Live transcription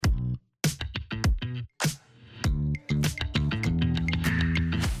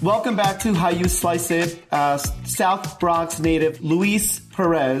Welcome back to How You Slice It. South Bronx native Luis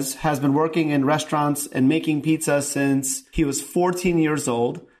Perez has been working in restaurants and making pizza since he was 14 years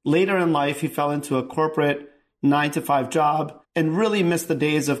old. Later in life, he fell into a corporate 9-to-5 job and really missed the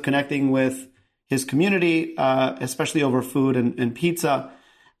days of connecting with his community, especially over food and pizza.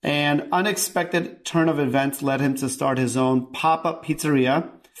 An unexpected turn of events led him to start his own pop-up pizzeria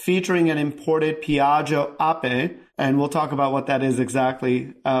featuring an imported Piaggio Ape, and we'll talk about what that is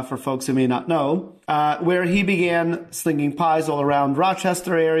exactly for folks who may not know, where he began slinging pies all around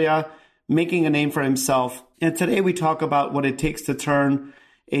Rochester area, making a name for himself. And today we talk about what it takes to turn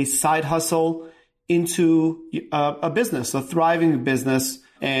a side hustle into a business, a thriving business,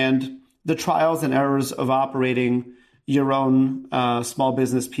 and the trials and errors of operating your own small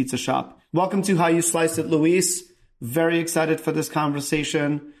business pizza shop. Welcome to How You Slice It, Luis. Very excited for this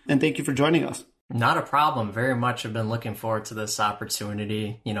conversation, and thank you for joining us. Not a problem. Very much have been looking forward to this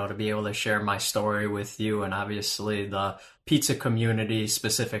opportunity, to be able to share my story with you and obviously the pizza community,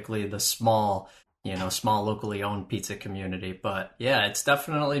 specifically the small locally owned pizza community. But yeah, it's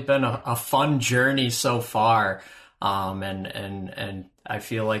definitely been a fun journey so far. And I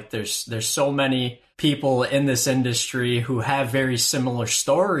feel like there's so many people in this industry who have very similar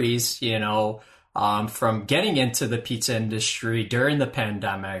stories, from getting into the pizza industry during the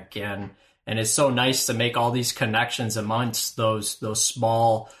pandemic. And it's so nice to make all these connections amongst those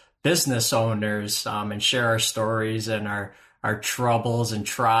small business owners, and share our stories and our troubles and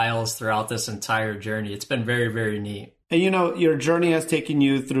trials throughout this entire journey. It's been very, very neat. And your journey has taken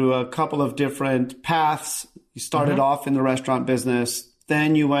you through a couple of different paths. You started off in the restaurant business,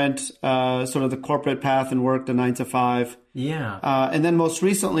 then you went sort of the corporate path and worked a 9-to-5. Yeah. And then most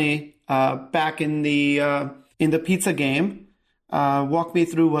recently, back in the pizza game. Walk me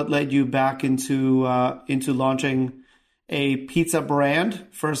through what led you back into launching a pizza brand,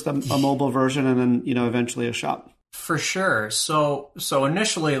 first a mobile version and then, eventually a shop. For sure. So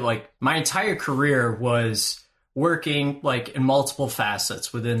initially, my entire career was working in multiple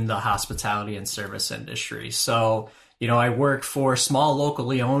facets within the hospitality and service industry. So, I worked for small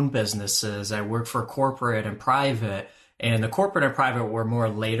locally owned businesses. I worked for corporate and private. And the corporate and private were more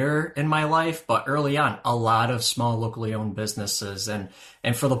later in my life, but early on, a lot of small locally owned businesses. And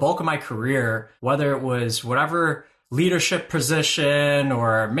for the bulk of my career, whether it was whatever leadership position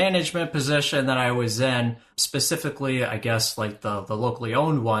or management position that I was in, specifically, I guess, the locally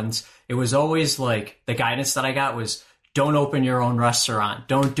owned ones, it was always the guidance that I got was, don't open your own restaurant.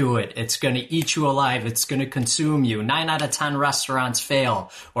 Don't do it. It's going to eat you alive. It's going to consume you. 9 out of 10 restaurants fail,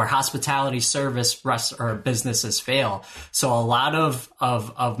 or hospitality service or businesses fail. So a lot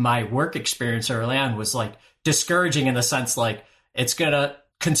of my work experience early on was discouraging in the sense it's going to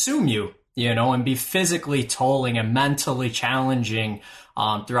consume you, and be physically tolling and mentally challenging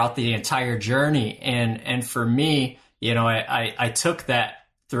throughout the entire journey. And for me, I took that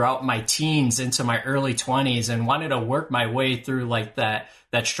throughout my teens into my early 20s and wanted to work my way through that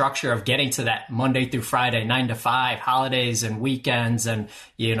structure of getting to that Monday through Friday, 9-to-5, holidays and weekends and,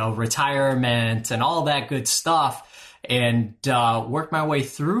 retirement and all that good stuff, and worked my way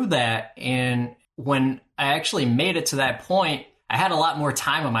through that. And when I actually made it to that point, I had a lot more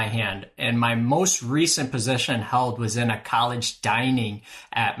time on my hand, and my most recent position held was in a college dining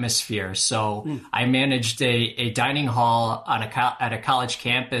atmosphere. So I managed a dining hall at a college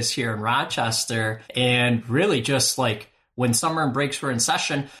campus here in Rochester, and really just when summer and breaks were in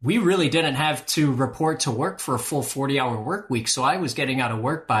session, we really didn't have to report to work for a full 40-hour work week. So I was getting out of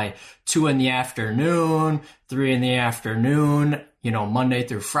work by 2 p.m, 3 p.m, Monday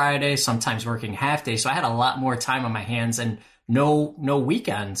through Friday, sometimes working half day. So I had a lot more time on my hands and no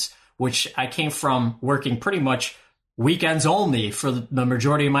weekends, which I came from working pretty much weekends only for the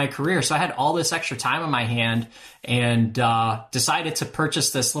majority of my career. So I had all this extra time on my hand and decided to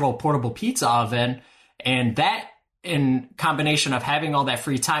purchase this little portable pizza oven. And that, in combination of having all that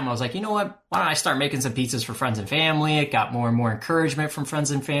free time, I was like, you know what? Why don't I start making some pizzas for friends and family? It got more and more encouragement from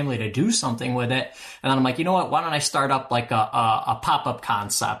friends and family to do something with it. And then I'm like, you know what? Why don't I start up a pop-up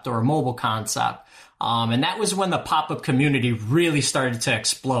concept or a mobile concept? And that was when the pop-up community really started to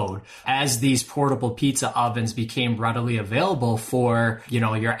explode as these portable pizza ovens became readily available for,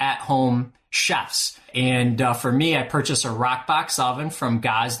 your at-home chefs. And for me, I purchased a Rockbox oven from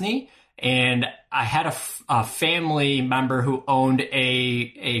Gosney. And I had a family member who owned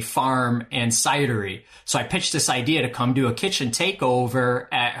a farm and cidery. So I pitched this idea to come do a kitchen takeover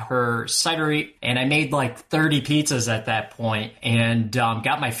at her cidery. And I made like 30 pizzas at that point and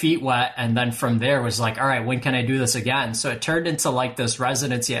got my feet wet. And then from there was like, all right, when can I do this again? So it turned into like this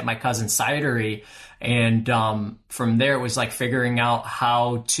residency at my cousin's cidery. And from there, it was like figuring out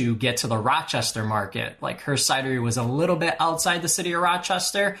how to get to the Rochester market. Like her cidery was a little bit outside the city of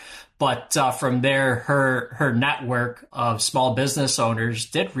Rochester. But from there, her network of small business owners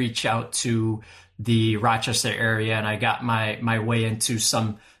did reach out to the Rochester area. And I got my way into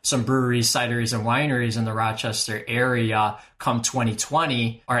some breweries, cideries, and wineries in the Rochester area come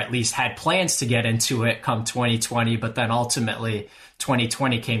 2020, or at least had plans to get into it come 2020. But then ultimately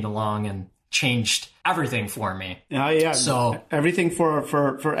 2020 came along and changed everything for me. Yeah. So everything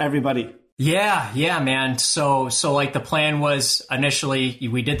for everybody. Yeah, man. So like the plan was initially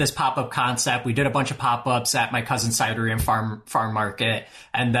we did this pop-up concept. We did a bunch of pop-ups at my cousin's cidery and farm market.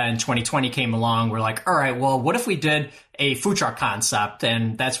 And then 2020 came along. We're like, all right, well, what if we did a food truck concept?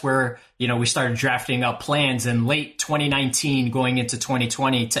 And that's where, we started drafting up plans in late 2019 going into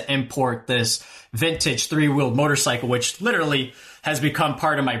 2020 to import this vintage 3-wheeled motorcycle, which literally has become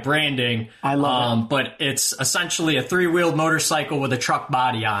part of my branding. I love it. But it's essentially a 3-wheeled motorcycle with a truck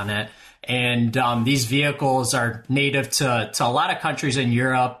body on it. And these vehicles are native to a lot of countries in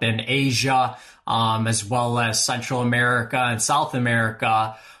Europe and Asia, as well as Central America and South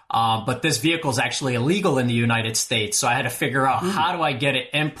America. But this vehicle is actually illegal in the United States. So I had to figure out how do I get it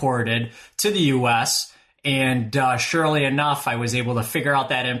imported to the U.S. And surely enough, I was able to figure out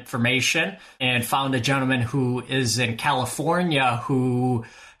that information and found a gentleman who is in California who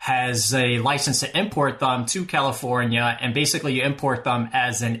has a license to import them to California, and basically you import them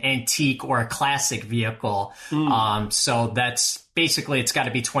as an antique or a classic vehicle. So that's basically, it's got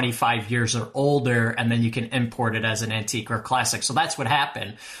to be 25 years or older, and then you can import it as an antique or classic. So that's what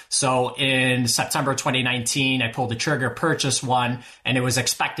happened. So in September 2019, I pulled the trigger, purchased one, and it was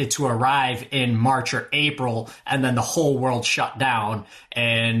expected to arrive in March or April, and then the whole world shut down.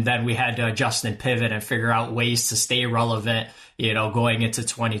 And then we had to adjust and pivot and figure out ways to stay relevant, going into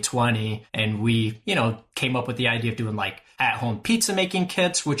 2020. And we, came up with the idea of doing like at-home pizza making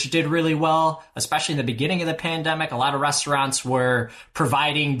kits, which did really well, especially in the beginning of the pandemic. A lot of restaurants were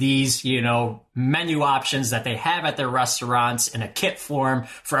providing these, menu options that they have at their restaurants in a kit form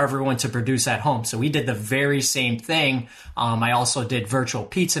for everyone to produce at home. So we did the very same thing. I also did virtual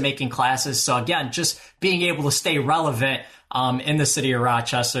pizza making classes. So again, just being able to stay relevant in the city of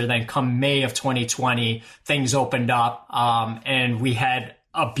Rochester. Then come May of 2020, things opened up, and we had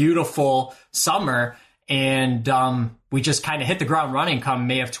a beautiful summer, and we just kind of hit the ground running come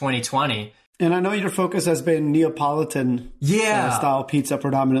May of 2020. And I know your focus has been Neapolitan style pizza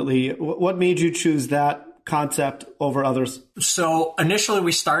predominantly. What made you choose that concept over others? So initially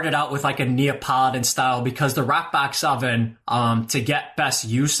we started out with like a Neapolitan style because the Rockbox oven, to get best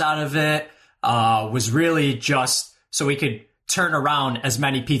use out of it, was really just so we could turn around as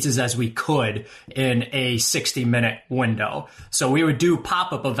many pizzas as we could in a 60-minute window. So we would do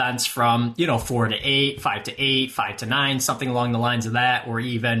pop-up events from, 4 to 8, 5 to 8, 5 to 9, something along the lines of that, or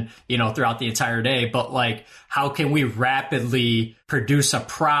even, throughout the entire day. But like, how can we rapidly produce a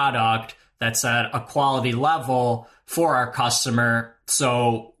product that's at a quality level for our customer?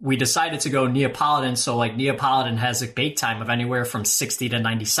 So we decided to go Neapolitan. So like Neapolitan has a bake time of anywhere from 60 to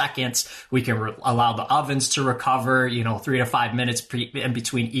 90 seconds. We can allow the ovens to recover, 3 to 5 minutes in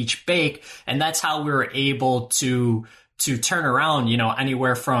between each bake. And that's how we were able to turn around,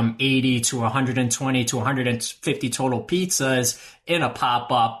 anywhere from 80 to 120 to 150 total pizzas in a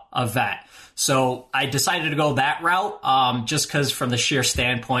pop-up event. So I decided to go that route, just because from the sheer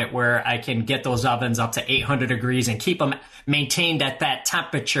standpoint where I can get those ovens up to 800 degrees and keep them maintained at that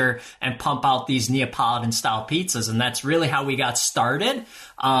temperature and pump out these Neapolitan style pizzas. And that's really how we got started.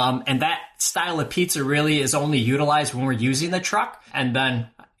 And that style of pizza really is only utilized when we're using the truck. And then,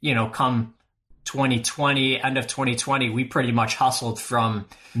 come 2020, end of 2020, we pretty much hustled from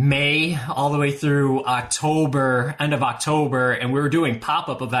May all the way through October, end of October, and we were doing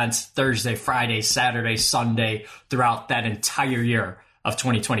pop-up events Thursday, Friday, Saturday, Sunday throughout that entire year of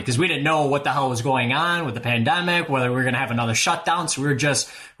 2020 because we didn't know what the hell was going on with the pandemic, whether we were going to have another shutdown. So we were just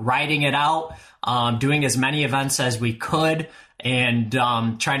riding it out, doing as many events as we could and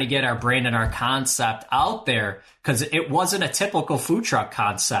trying to get our brand and our concept out there because it wasn't a typical food truck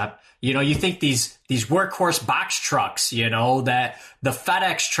concept. You know, you think these workhorse box trucks, you know, that the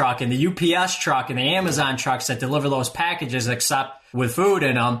FedEx truck and the UPS truck and the Amazon trucks that deliver those packages, except with food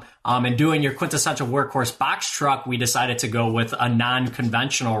in them, and doing your quintessential workhorse box truck, we decided to go with a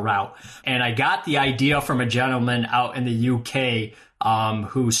non-conventional route. And I got the idea from a gentleman out in the UK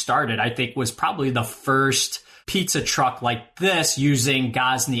who started, I think was probably the first pizza truck like this using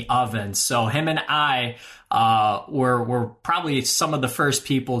Gosney ovens. So him and I were probably some of the first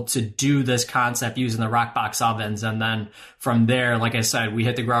people to do this concept using the Rockbox ovens. And then from there, like I said, we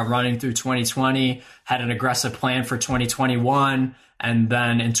hit the ground running through 2020, had an aggressive plan for 2021. And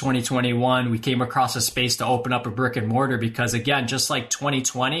then in 2021, we came across a space to open up a brick and mortar because, again, just like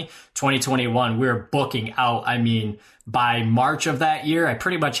 2020, 2021, we were booking out. I mean, by March of that year, I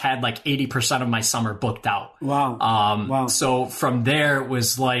pretty much had like 80% of my summer booked out. Wow. Wow. So from there, it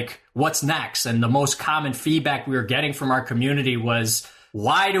was like, what's next? And the most common feedback we were getting from our community was,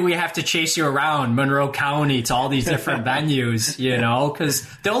 why do we have to chase you around Monroe County to all these different venues, you know, because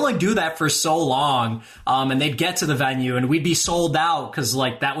they only do that for so long. And they'd get to the venue and we'd be sold out because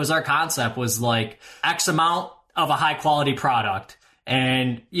like that was our concept, was like X amount of a high quality product.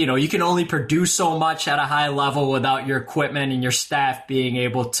 And, you know, you can only produce so much at a high level without your equipment and your staff being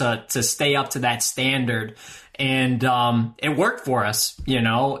able to stay up to that standard. And it worked for us, you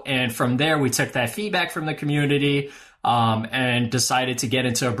know, and from there we took that feedback from the community and decided to get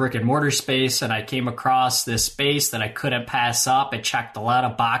into a brick and mortar space. And I came across this space that I couldn't pass up. It checked a lot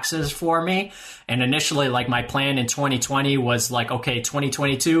of boxes for me. And initially, like my plan in 2020 was like, okay,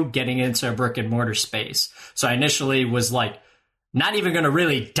 2022, getting into a brick and mortar space. So I initially was like, not even going to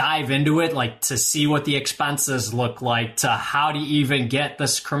really dive into it, like to see what the expenses look like, to how to even get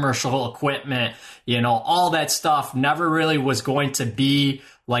this commercial equipment, you know, all that stuff never really was going to be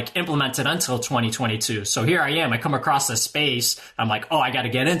like implemented until 2022. So here I am, I come across this space. I'm like, oh, I got to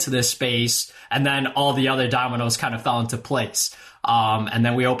get into this space. And then all the other dominoes kind of fell into place. And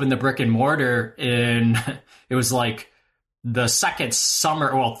then we opened the brick and mortar it was like the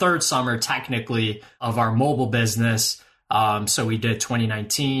third summer technically of our mobile business. So we did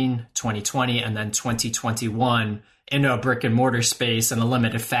 2019, 2020, and then 2021 into a brick and mortar space in a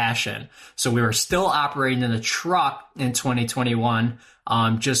limited fashion. So we were still operating in a truck in 2021,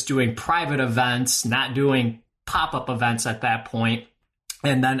 just doing private events, not doing pop-up events at that point,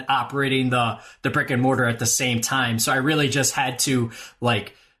 and then operating the brick and mortar at the same time. So I really just had to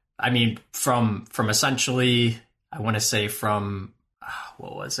from essentially, I want to say from,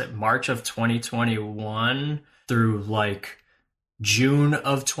 March of 2021 through like June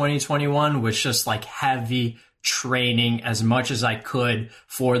of 2021 was just like heavy training as much as I could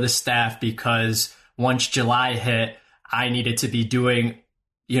for the staff, because once July hit, I needed to be doing,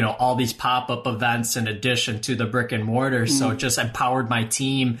 you know, all these pop-up events in addition to the brick and mortar. So it just empowered my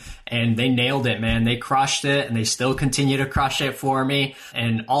team and they nailed it, man. They crushed it and they still continue to crush it for me.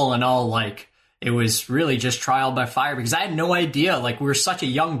 And all in all, like, it was really just trial by fire because I had no idea, like we were such a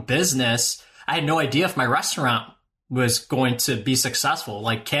young business. I had no idea if my restaurant was going to be successful.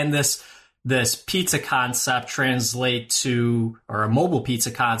 Like, can this pizza concept translate to, or a mobile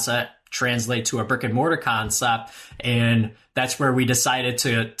pizza concept translate to a brick and mortar concept? And that's where we decided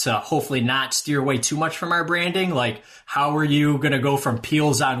to hopefully not steer away too much from our branding. Like, how are you going to go from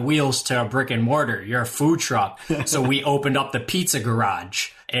Peels on Wheels to a brick and mortar? You're a food truck. So we opened up the pizza garage,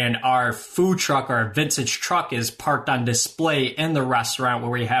 and our food truck, our vintage truck, is parked on display in the restaurant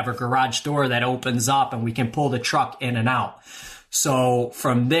where we have a garage door that opens up and we can pull the truck in and out. So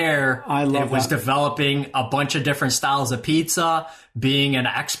from there, it was developing a bunch of different styles of pizza, being an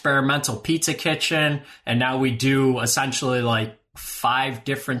experimental pizza kitchen. And now we do essentially like 5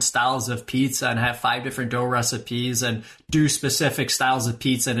 different styles of pizza and have 5 different dough recipes and do specific styles of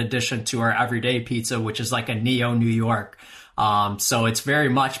pizza in addition to our everyday pizza, which is like a Neo New York. So it's very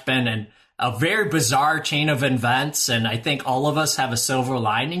much been a very bizarre chain of events. And I think all of us have a silver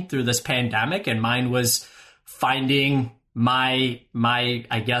lining through this pandemic. And mine was finding my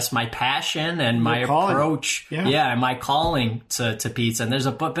passion and my approach. Yeah. My calling to pizza. And there's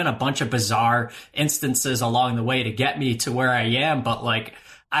been a bunch of bizarre instances along the way to get me to where I am. But like,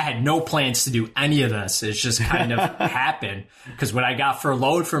 I had no plans to do any of this. It's just kind of happened because when I got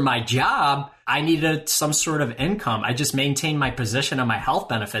furloughed from my job, I needed some sort of income. I just maintained my position on my health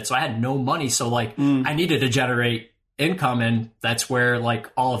benefits. So I had no money. So like I needed to generate income. And that's where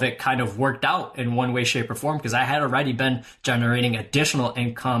like all of it kind of worked out in one way, shape or form, because I had already been generating additional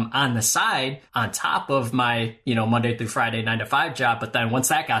income on the side on top of my, you know, Monday through Friday, 9 to 5 job. But then once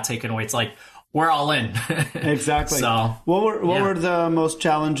that got taken away, it's like, we're all in. Exactly. So, what were the most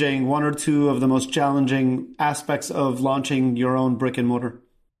challenging, one or two of the most challenging aspects of launching your own brick and mortar?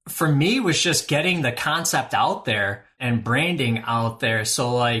 for me was just getting the concept out there and branding out there.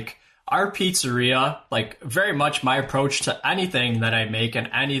 So like our pizzeria, like very much my approach to anything that I make and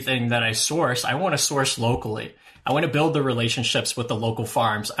anything that I source, I want to source locally. I want to build the relationships with the local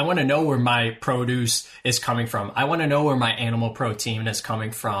farms. I want to know where my produce is coming from. I want to know where my animal protein is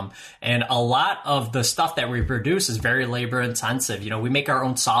coming from. And a lot of the stuff that we produce is very labor intensive. You know, we make our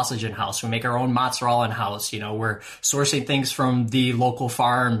own sausage in-house. We make our own mozzarella in-house. You know, we're sourcing things from the local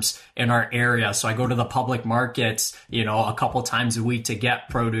farms in our area. So I go to the public markets, you know, a couple times a week to get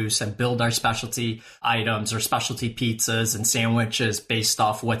produce and build our specialty items or specialty pizzas and sandwiches based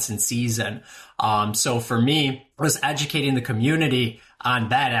off what's in season. So for me, it was educating the community on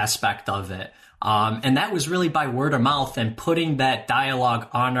that aspect of it. And that was really by word of mouth and putting that dialogue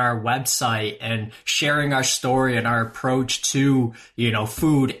on our website and sharing our story and our approach to, you know,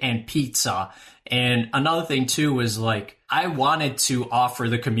 food and pizza. And another thing too was like, I wanted to offer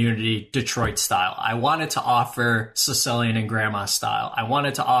the community Detroit style. I wanted to offer Sicilian and grandma style. I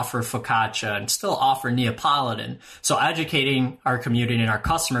wanted to offer focaccia and still offer Neapolitan. So educating our community and our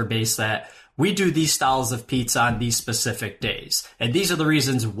customer base that we do these styles of pizza on these specific days. And these are the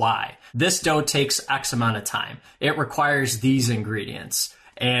reasons why. This dough takes X amount of time. It requires these ingredients.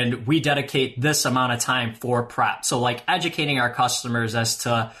 And we dedicate this amount of time for prep. So like educating our customers as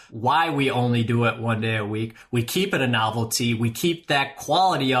to why we only do it one day a week. We keep it a novelty. We keep that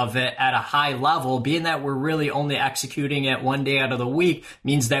quality of it at a high level. Being that we're really only executing it one day out of the week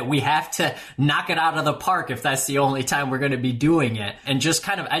means that we have to knock it out of the park if that's the only time we're going to be doing it. And just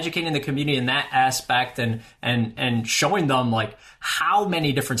kind of educating the community in that aspect and showing them like how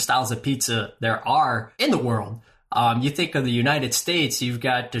many different styles of pizza there are in the world. You think of the United States, you've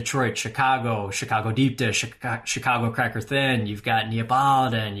got Detroit, Chicago deep dish, Chicago cracker thin, you've got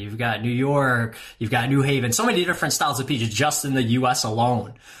Neapolitan, you've got New York, you've got New Haven, so many different styles of pizza just in the US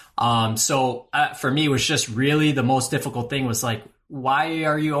alone. So for me, it was just really the most difficult thing was like, why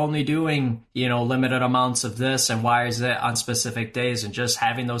are you only doing, you know, limited amounts of this and why is it on specific days? And just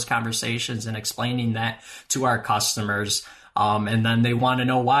having those conversations and explaining that to our customers. And then they want to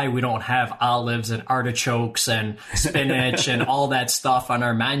know why we don't have olives and artichokes and spinach and all that stuff on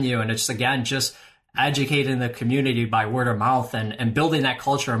our menu. And it's, again, just educating the community by word of mouth and building that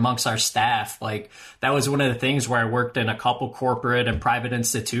culture amongst our staff. Like that was one of the things where I worked in a couple corporate and private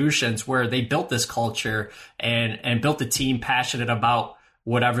institutions where they built this culture and built a team passionate about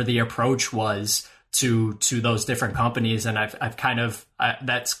whatever the approach was to those different companies. And I've kind of,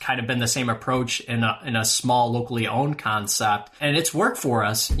 that's kind of been the same approach in a small locally owned concept. And it's worked for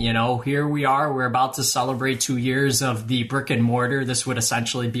us. You know, here we are, we're about to celebrate 2 years of the Brick-and-Mortar. This would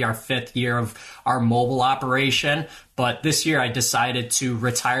essentially be our 5th year of our mobile operation. But this year I decided to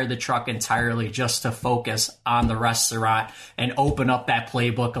retire the truck entirely just to focus on the restaurant and open up that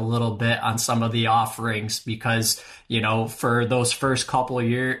playbook a little bit on some of the offerings because, you know, for those first couple of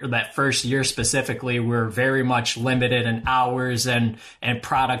years, that first year specifically, we're very much limited in hours and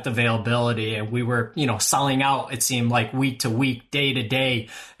product availability. And we were, you know, selling out, it seemed like week to week, day to day.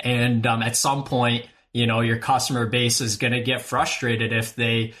 And at some point, you know, your customer base is going to get frustrated if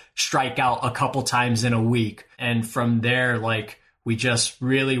they strike out a couple times in a week. And from there, like, we just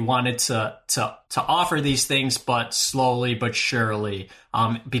really wanted to offer these things, but slowly but surely,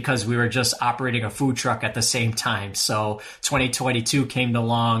 because we were just operating a food truck at the same time. So 2022 came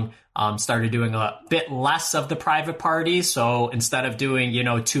along, started doing a bit less of the private parties. So instead of doing, you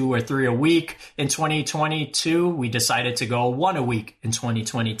know, 2 or 3 a week in 2022, we decided to go 1 a week in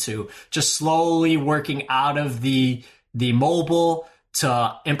 2022, just slowly working out of the mobile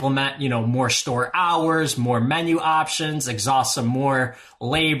to implement, you know, more store hours, more menu options, exhaust some more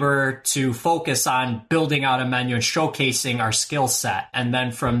labor to focus on building out a menu and showcasing our skill set. And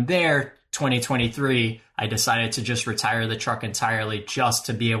then from there, 2023, I decided to just retire the truck entirely just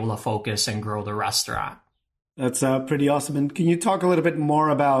to be able to focus and grow the restaurant. That's pretty awesome. And can you talk a little bit more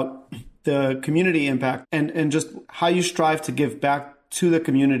about the community impact and just how you strive to give back to the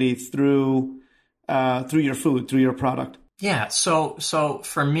community through your food, through your product? Yeah. So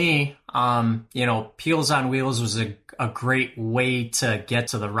for me, you know, Peels on Wheels was a great way to get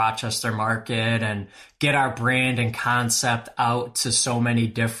to the Rochester market and get our brand and concept out to so many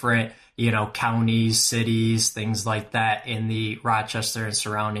different, you know, counties, cities, things like that in the Rochester and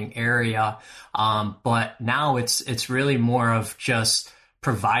surrounding area. But now it's really more of just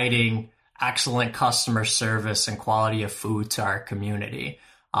providing excellent customer service and quality of food to our community.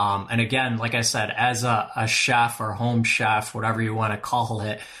 And again, like I said, as a chef or home chef, whatever you want to call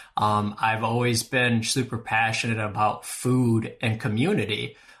it, I've always been super passionate about food and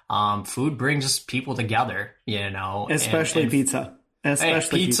community. Food brings people together, you know. Especially pizza. And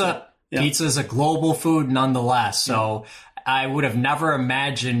especially pizza. Yeah. Pizza is a global food nonetheless. So I would have never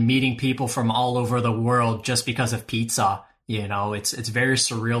imagined meeting people from all over the world just because of pizza. You know, it's very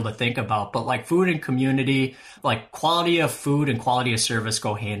surreal to think about. But like food and community, like quality of food and quality of service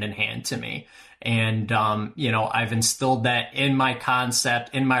go hand in hand to me. And, you know, I've instilled that in my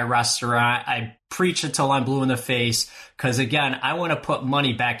concept, in my restaurant. I preach it till I'm blue in the face because, again, I want to put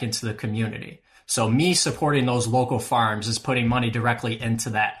money back into the community. So me supporting those local farms is putting money directly into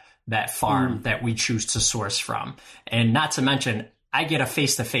that farm that we choose to source from. And not to mention, I get a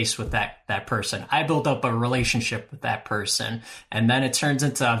face-to-face with that person. I build up a relationship with that person. And then it turns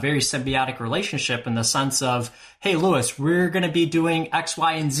into a very symbiotic relationship in the sense of, hey, Louis, we're going to be doing X,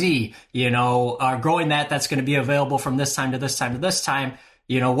 Y, and Z, you know, growing that's going to be available from this time to this time to this time.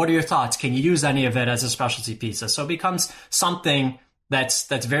 You know, what are your thoughts? Can you use any of it as a specialty pizza? So it becomes something that's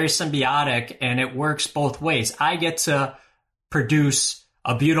very symbiotic, and it works both ways. I get to produce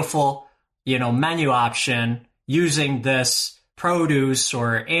a beautiful, you know, menu option using this produce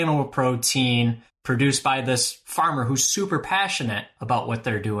or animal protein produced by this farmer who's super passionate about what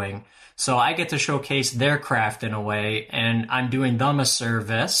they're doing. So I get to showcase their craft in a way, and I'm doing them a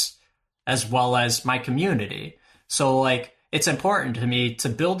service as well as my community. So like, it's important to me to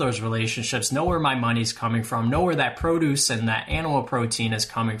build those relationships, know where my money's coming from, know where that produce and that animal protein is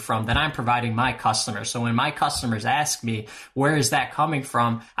coming from that I'm providing my customers. So when my customers ask me, where is that coming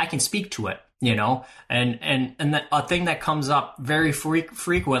from? I can speak to it, you know, and a thing that comes up very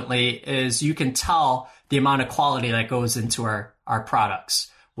frequently is you can tell the amount of quality that goes into our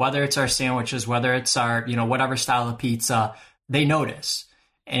products, whether it's our sandwiches, whether it's our, you know, whatever style of pizza, they notice.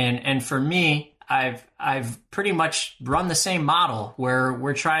 And for me, I've pretty much run the same model where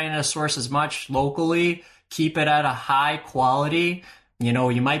we're trying to source as much locally, keep it at a high quality. You know,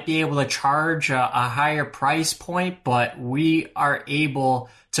 you might be able to charge a higher price point, but we are able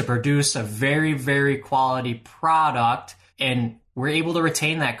to produce a very, very quality product, and we're able to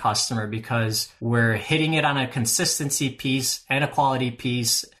retain that customer because we're hitting it on a consistency piece and a quality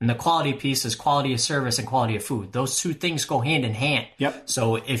piece. And the quality piece is quality of service and quality of food. Those two things go hand in hand. Yep.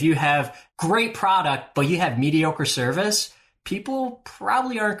 So if you have great product, but you have mediocre service, people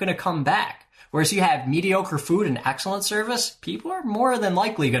probably aren't going to come back. Whereas you have mediocre food and excellent service, people are more than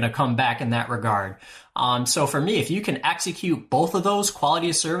likely going to come back in that regard. So for me, if you can execute both of those, quality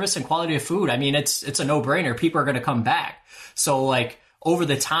of service and quality of food, I mean, it's a no-brainer. People are going to come back. So like over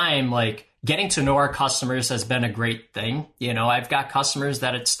the time, like getting to know our customers has been a great thing. You know, I've got customers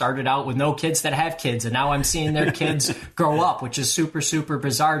that had started out with no kids that have kids, and now I'm seeing their kids grow up, which is super, super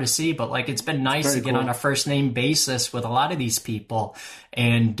bizarre to see. But like, it's been nice to get on a first name basis with a lot of these people.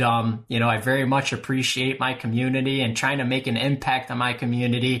 And, you know, I very much appreciate my community and trying to make an impact on my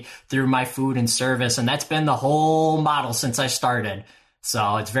community through my food and service. And that's been the whole model since I started.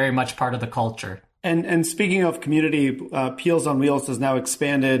 So it's very much part of the culture. And speaking of community, Peels on Wheels has now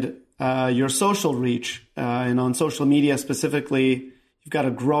expanded your social reach, and on social media specifically, you've got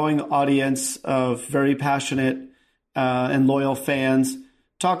a growing audience of very passionate and loyal fans.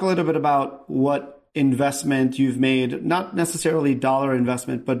 Talk a little bit about what investment you've made, not necessarily dollar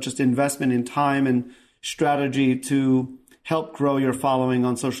investment, but just investment in time and strategy to help grow your following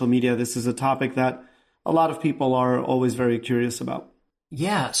on social media. This is a topic that a lot of people are always very curious about.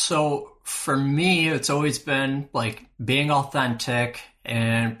 Yeah, so for me, it's always been like being authentic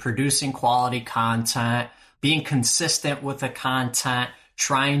and producing quality content, being consistent with the content,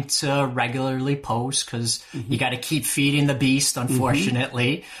 trying to regularly post because you got to keep feeding the beast,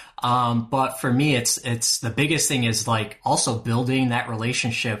 unfortunately. But for me, it's the biggest thing is like also building that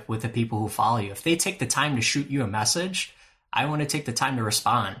relationship with the people who follow you. If they take the time to shoot you a message, I want to take the time to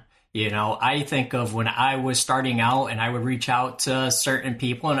respond. You know, I think of when I was starting out and I would reach out to certain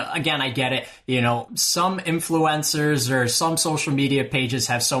people. And again, I get it. You know, some influencers or some social media pages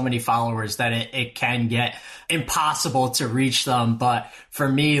have so many followers that it can get impossible to reach them. But for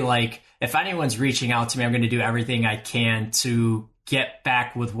me, like if anyone's reaching out to me, I'm going to do everything I can to get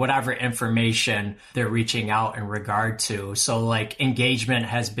back with whatever information they're reaching out in regard to. So like engagement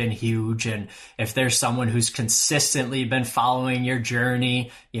has been huge. And if there's someone who's consistently been following your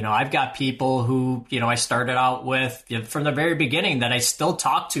journey, you know, I've got people who, you know, I started out with from the very beginning that I still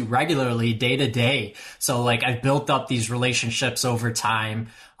talk to regularly day to day. So like I've built up these relationships over time.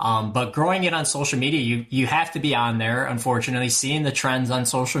 But growing it on social media, you have to be on there. Unfortunately, seeing the trends on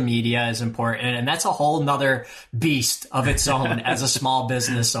social media is important. And that's a whole nother beast of its own as a small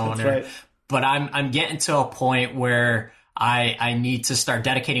business owner. Right. But I'm getting to a point where I need to start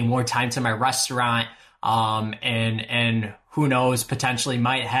dedicating more time to my restaurant, and who knows, potentially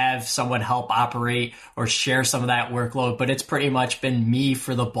might have someone help operate or share some of that workload. But it's pretty much been me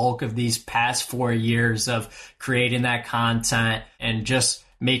for the bulk of these past 4 years of creating that content and just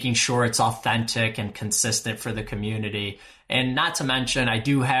making sure it's authentic and consistent for the community. And not to mention, I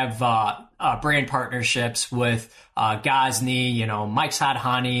do have brand partnerships with Gosney, Mike's Hot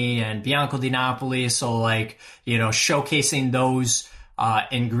Honey and Bianco Di Napoli. So showcasing those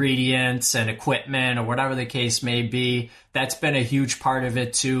ingredients and equipment or whatever the case may be, that's been a huge part of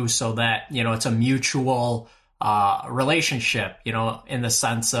it too. So that, it's a mutual relationship, in the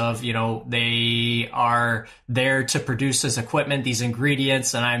sense of, they are there to produce this equipment, these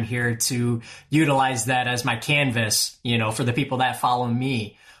ingredients, and I'm here to utilize that as my canvas, for the people that follow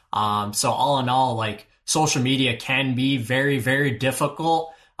me. So all in all, social media can be very, very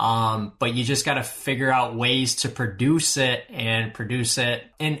difficult. But you just got to figure out ways to produce it in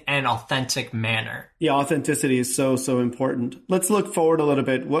an authentic manner. Yeah, authenticity is so important. Let's look forward a little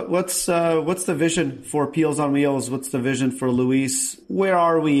bit. What's the vision for Peels on Wheels? What's the vision for Luis? Where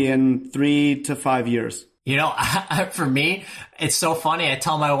are we in 3 to 5 years? For me, it's so funny. I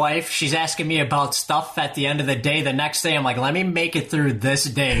tell my wife, she's asking me about stuff at the end of the day. The next day, I'm like, let me make it through this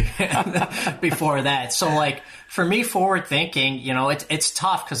day before that. So for me, forward thinking, it's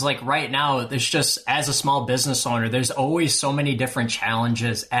tough because right now, there's just, as a small business owner, there's always so many different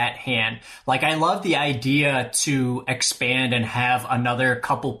challenges at hand. I love the idea to expand and have another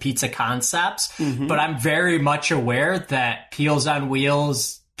couple pizza concepts, but I'm very much aware that Peels on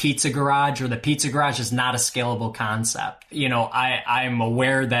Wheels, Pizza Garage, or the Pizza Garage is not a scalable concept. I'm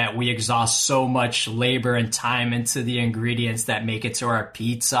aware that we exhaust so much labor and time into the ingredients that make it to our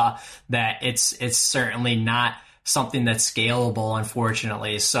pizza that it's certainly not something that's scalable,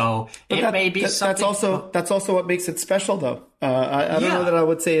 unfortunately. So may be something. That's also what makes it special, though. I don't know that I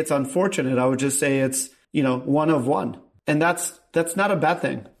would say it's unfortunate. I would just say it's one of one, and that's not a bad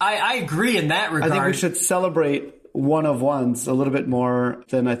thing. I agree in that regard. I think we should celebrate one of ones a little bit more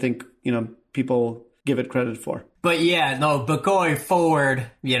than I think, people give it credit for. But but going forward,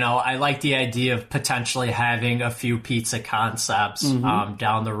 I like the idea of potentially having a few pizza concepts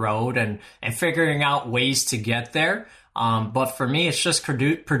down the road and figuring out ways to get there. But for me, it's just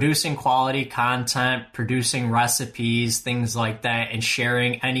producing quality content, producing recipes, things like that, and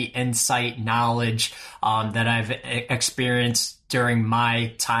sharing any insight, knowledge that I've experienced during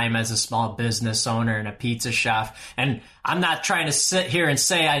my time as a small business owner and a pizza chef. And I'm not trying to sit here and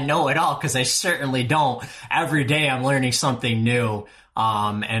say I know it all, because I certainly don't. Every day I'm learning something new.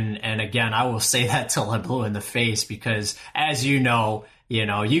 And again, I will say that till I'm blue in the face, because as you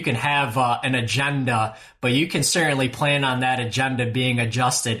can have an agenda, but you can certainly plan on that agenda being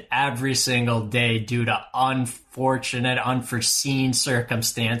adjusted every single day due to unfortunate, unforeseen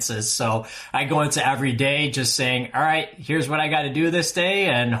circumstances. So I go into every day just saying, all right, here's what I got to do this day.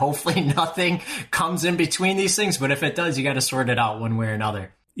 And hopefully nothing comes in between these things. But if it does, you got to sort it out one way or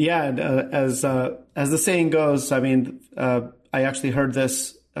another. Yeah. And as the saying goes, I actually heard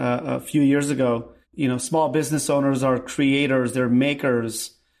this a few years ago. Small business owners are creators, they're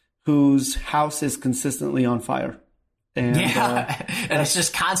makers whose house is consistently on fire. And, and it's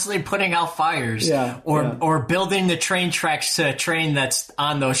just constantly putting out fires, or building the train tracks to a train that's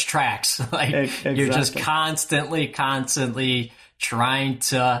on those tracks. Exactly. You're just constantly trying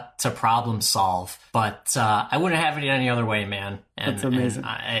to problem solve. But I wouldn't have it any other way, man. And, that's amazing.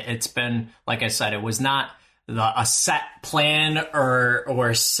 It's been, like I said, it was not a set plan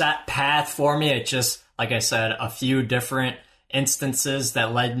or set path for me. It just, like I said, a few different instances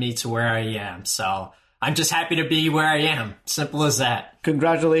that led me to where I am. So I'm just happy to be where I am. Simple as that.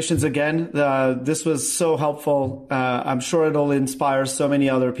 Congratulations again. This was so helpful. I'm sure it'll inspire so many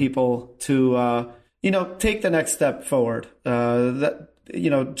other people to, take the next step forward.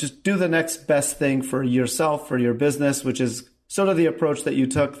 Just do the next best thing for yourself, for your business, which is sort of the approach that you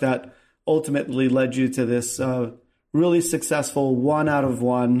took that ultimately led you to this really successful 1 out of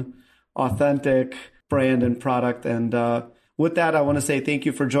 1 authentic brand and product. And with that, I want to say thank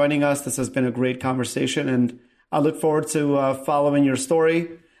you for joining us. This has been a great conversation, and I look forward to following your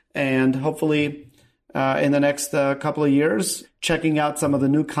story and hopefully in the next couple of years, checking out some of the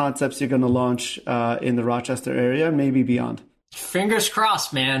new concepts you're going to launch in the Rochester area and maybe beyond. Fingers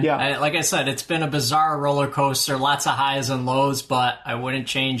crossed, man. Yeah. Like I said, it's been a bizarre roller coaster, lots of highs and lows, but I wouldn't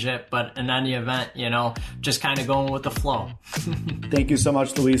change it. But in any event, just kind of going with the flow. Thank you so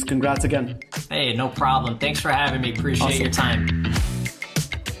much, Luis. Congrats again. Hey, no problem. Thanks for having me. Appreciate your time.